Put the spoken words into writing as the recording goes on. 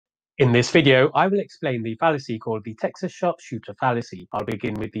In this video, I will explain the fallacy called the Texas Sharpshooter Fallacy. I'll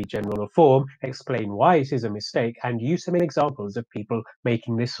begin with the general form, explain why it is a mistake, and use some examples of people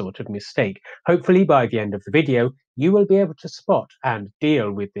making this sort of mistake. Hopefully, by the end of the video, you will be able to spot and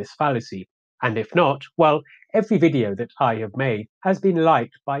deal with this fallacy. And if not, well, every video that I have made has been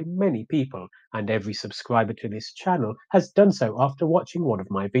liked by many people, and every subscriber to this channel has done so after watching one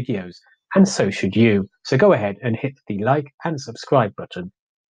of my videos. And so should you. So go ahead and hit the like and subscribe button.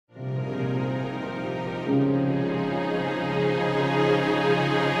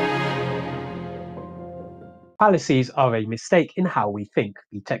 Fallacies are a mistake in how we think.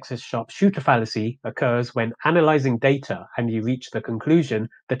 The Texas Sharpshooter fallacy occurs when analyzing data and you reach the conclusion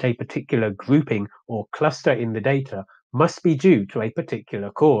that a particular grouping or cluster in the data must be due to a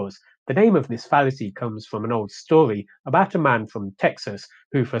particular cause. The name of this fallacy comes from an old story about a man from Texas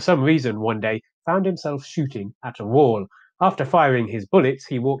who for some reason one day found himself shooting at a wall. After firing his bullets,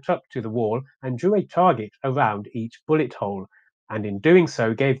 he walked up to the wall and drew a target around each bullet hole, and in doing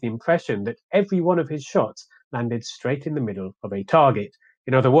so gave the impression that every one of his shots landed straight in the middle of a target.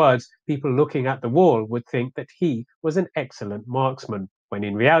 In other words, people looking at the wall would think that he was an excellent marksman, when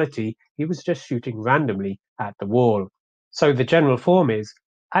in reality he was just shooting randomly at the wall. So the general form is: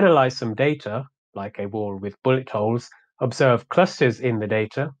 analyze some data, like a wall with bullet holes, observe clusters in the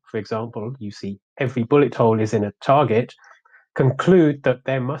data, for example, you see every bullet hole is in a target, conclude that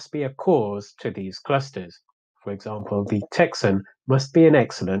there must be a cause to these clusters. For example, the Texan must be an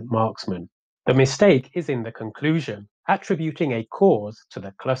excellent marksman. The mistake is in the conclusion, attributing a cause to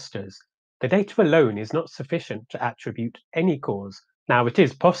the clusters. The data alone is not sufficient to attribute any cause. Now, it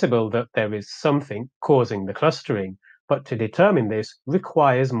is possible that there is something causing the clustering, but to determine this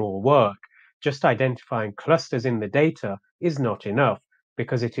requires more work. Just identifying clusters in the data is not enough,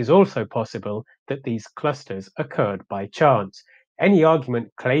 because it is also possible that these clusters occurred by chance. Any argument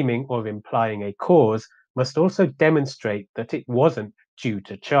claiming or implying a cause must also demonstrate that it wasn't due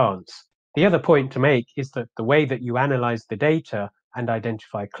to chance. The other point to make is that the way that you analyze the data and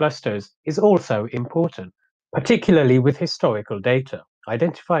identify clusters is also important, particularly with historical data.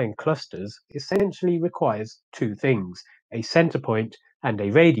 Identifying clusters essentially requires two things: a center point and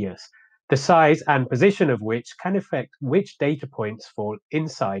a radius, the size and position of which can affect which data points fall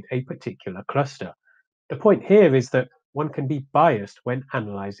inside a particular cluster. The point here is that one can be biased when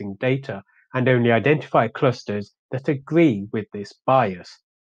analyzing data and only identify clusters that agree with this bias.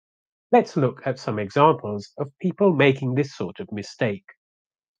 Let's look at some examples of people making this sort of mistake.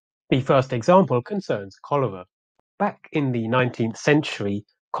 The first example concerns cholera. Back in the 19th century,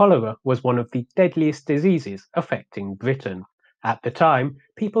 cholera was one of the deadliest diseases affecting Britain. At the time,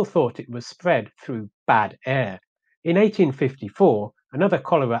 people thought it was spread through bad air. In 1854, another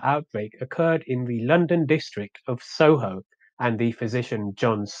cholera outbreak occurred in the London district of Soho, and the physician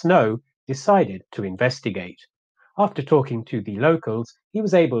John Snow decided to investigate. After talking to the locals, he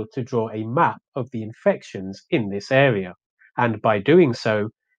was able to draw a map of the infections in this area, and by doing so,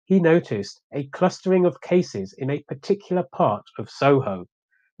 he noticed a clustering of cases in a particular part of Soho.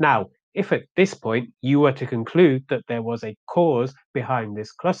 Now, if at this point you were to conclude that there was a cause behind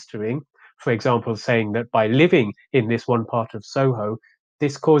this clustering, for example, saying that by living in this one part of Soho,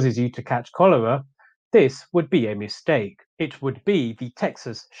 this causes you to catch cholera, this would be a mistake. It would be the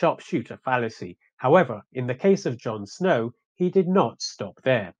Texas Sharpshooter Fallacy. However, in the case of John Snow, he did not stop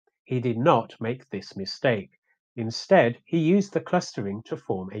there. He did not make this mistake. Instead, he used the clustering to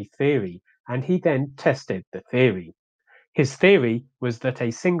form a theory, and he then tested the theory. His theory was that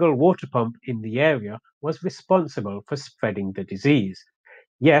a single water pump in the area was responsible for spreading the disease.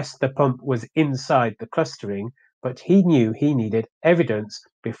 Yes, the pump was inside the clustering, but he knew he needed evidence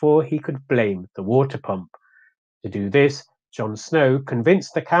before he could blame the water pump. To do this, John Snow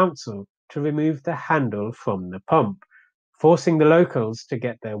convinced the council to remove the handle from the pump, forcing the locals to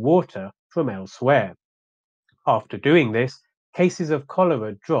get their water from elsewhere. After doing this, cases of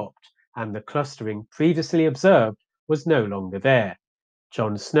cholera dropped, and the clustering previously observed was no longer there.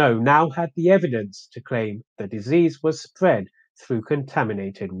 John Snow now had the evidence to claim the disease was spread through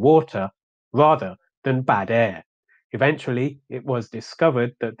contaminated water rather than bad air. Eventually, it was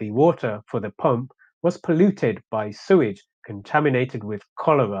discovered that the water for the pump was polluted by sewage contaminated with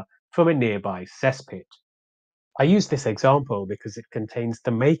cholera from a nearby cesspit. I use this example because it contains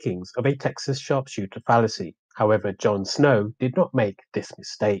the makings of a Texas Sharpshooter fallacy. However, John Snow did not make this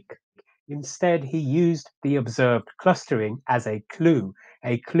mistake. Instead, he used the observed clustering as a clue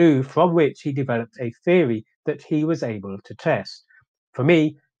from which he developed a theory that he was able to test. For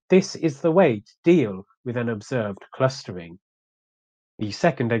me, this is the way to deal with an observed clustering. The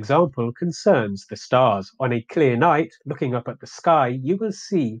second example concerns the stars. On a clear night, looking up at the sky, you will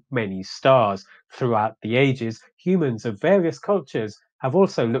see many stars. Throughout the ages, humans of various cultures have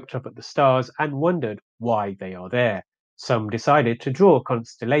also looked up at the stars and wondered why they are there. Some decided to draw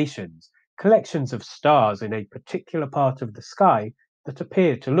constellations, collections of stars in a particular part of the sky that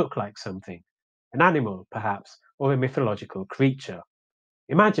appear to look like something, an animal perhaps, or a mythological creature.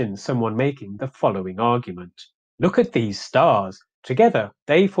 Imagine someone making the following argument. Look at these stars. Together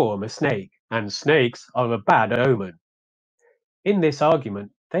they form a snake, and snakes are a bad omen. In this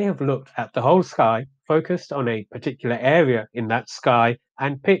argument, they have looked at the whole sky, focused on a particular area in that sky,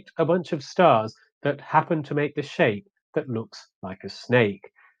 and picked a bunch of stars that happen to make the shape that looks like a snake.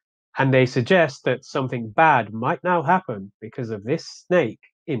 And they suggest that something bad might now happen because of this snake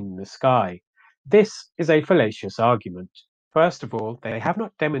in the sky. This is a fallacious argument. First of all, they have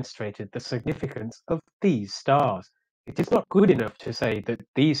not demonstrated the significance of these stars. It is not good enough to say that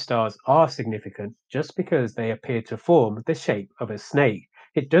these stars are significant just because they appear to form the shape of a snake.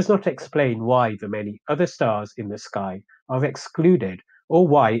 It does not explain why the many other stars in the sky are excluded or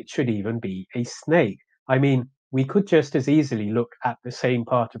why it should even be a snake. I mean, we could just as easily look at the same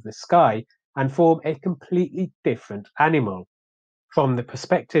part of the sky and form a completely different animal. From the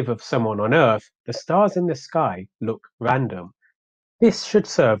perspective of someone on Earth, the stars in the sky look random. This should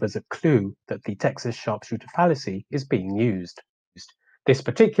serve as a clue that the Texas Sharpshooter fallacy is being used. This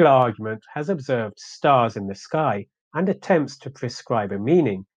particular argument has observed stars in the sky and attempts to prescribe a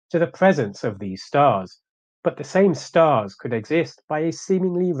meaning to the presence of these stars. But the same stars could exist by a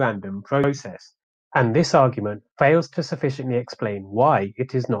seemingly random process. And this argument fails to sufficiently explain why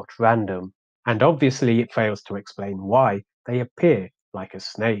it is not random. And obviously it fails to explain why they appear like a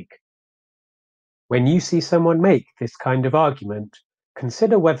snake. When you see someone make this kind of argument,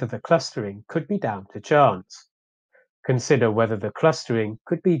 consider whether the clustering could be down to chance. Consider whether the clustering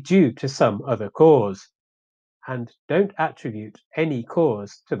could be due to some other cause. And don't attribute any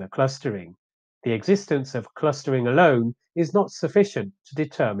cause to the clustering. The existence of clustering alone is not sufficient to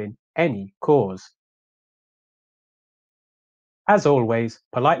determine any cause. As always,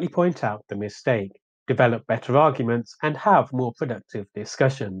 politely point out the mistake, develop better arguments, and have more productive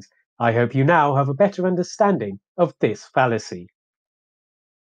discussions. I hope you now have a better understanding of this fallacy.